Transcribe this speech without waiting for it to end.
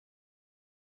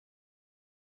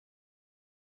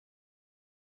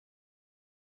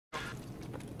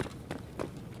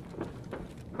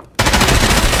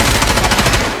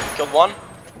Killed one.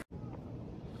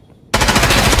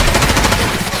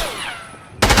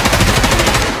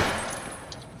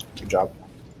 Good job.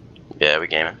 Yeah, we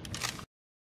gaming.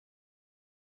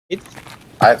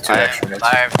 I have 2 extra nades.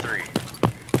 I have 3.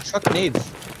 Chuck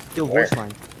nades. Kill Where? voice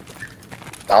line.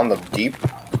 Down the deep.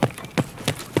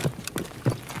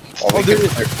 Oh, dude.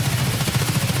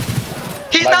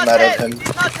 He's Light not metal dead! him.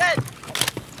 He's not dead!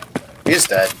 He's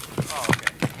dead. Oh,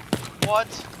 okay.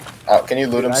 What? Oh, can you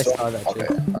loot him I still? saw that Okay.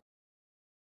 too.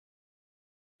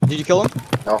 Did you kill him?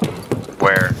 No.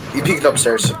 Where? He peeked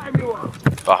upstairs.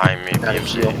 Behind me, Got a PMC.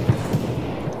 shield.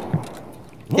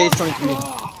 Okay, he's coming to me.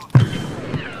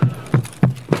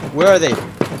 Where are they?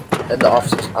 In the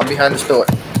offices. I'm behind this pillar.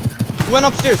 Who went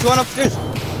upstairs? Who went upstairs?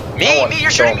 Me,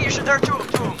 you're shooting me, there are 2 of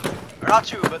them. Or not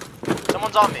 2, but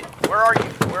someone's on me. Where are you?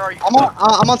 Where are you? I'm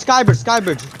on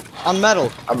Skybridge. On metal.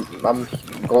 I'm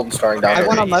golden starring down I there.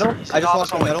 went on metal. He's I in just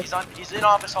office walked on hallway. metal. He's in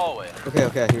office hallway.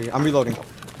 Okay, here. I'm reloading.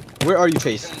 Where are you,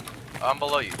 Chase? I'm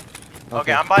below you.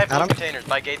 Okay, I'm by blue Adam? containers,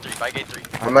 by gate 3,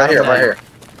 I'm right here, I'm right here.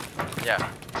 Yeah.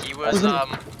 He was,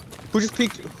 Who just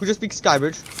peeked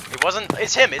Skybridge? it wasn't,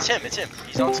 it's him. He's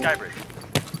on Skybridge.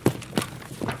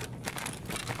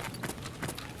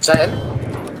 Is that him?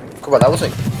 Come on, that was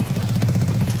it.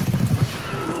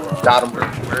 Got him.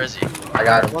 Where is he? I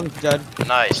got him. One's dead.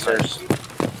 Nice. Upstairs.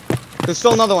 There's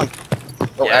still another one.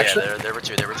 Oh, Yeah, actually? yeah, there were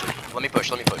 2. Let me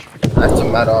push. I have to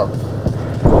mat up.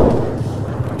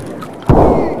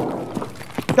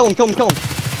 Kill him.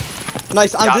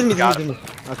 Nice, Got I'm him, got me.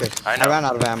 Okay, I I know. ran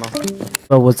out of ammo.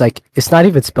 But was like, it's not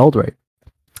even spelled right.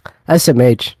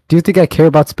 SMH. Do you think I care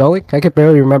about spelling? I can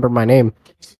barely remember my name.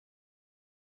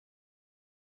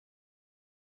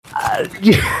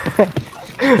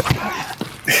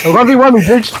 1v1 me,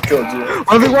 bitch. Killed you.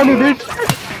 1v1 me, bitch.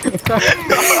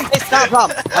 Hey,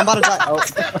 stop. I'm about to die.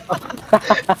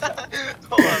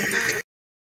 Hold on.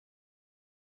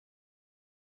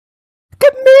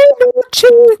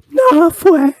 No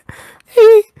fue.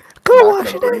 Y como I'm not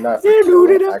se gonna bring that for que kill.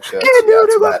 no Actually, that's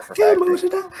bad for fact.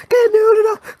 que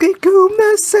no que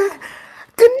começa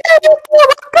que nem por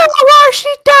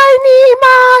she tiny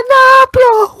mana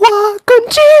pro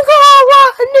contigo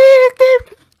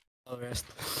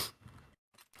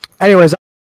Anyways,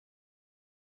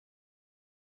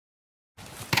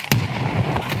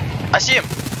 I see him.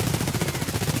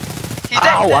 He's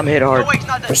dead. Ow, I'm hit hard. No way, he's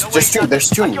not dead. There's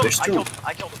two. I killed him.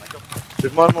 I killed him.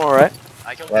 There's one more, right?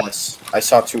 I killed one. Yes, I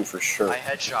saw 2 for sure. I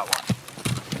headshot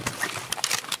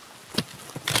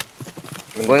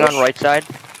one. Going on right side.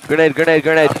 Grenade. I'm nading.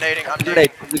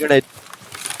 Grenade.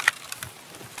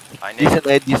 I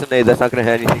naded. Decent nade. That's not gonna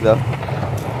hit anything though.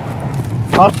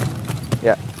 Huh?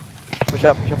 Yeah. Push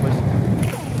up, boys.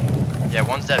 Yeah,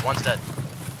 one's dead. One's that?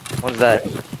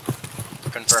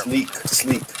 Confirmed.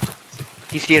 Sleek.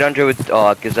 He's here under with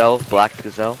Gazelle, black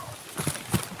Gazelle.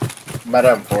 Met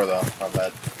him 4 though, not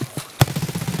bad.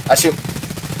 I shoot.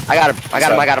 I got him.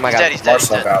 He's dead.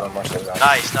 Marcel got him.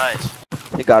 Nice.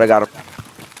 He got him.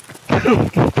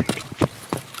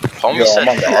 Homie Yo, said I'm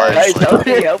on the arch. Guys, help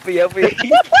me.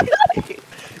 You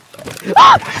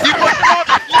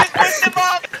pushed him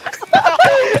off!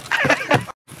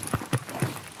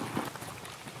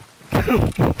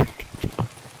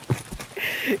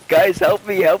 Guys, help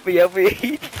me. I'm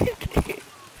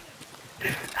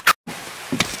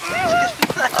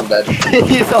dead.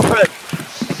 He's alright.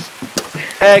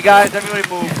 Hey guys, everybody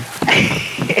move.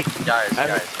 Guys,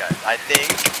 I think...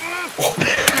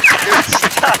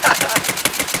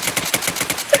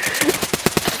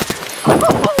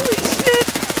 Holy shit!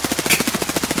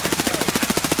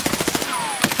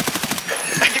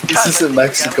 This is in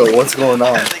Mexico. What's going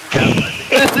on? I think we got him.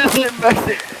 This is in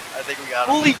Mexico. I think we got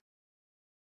him. Holy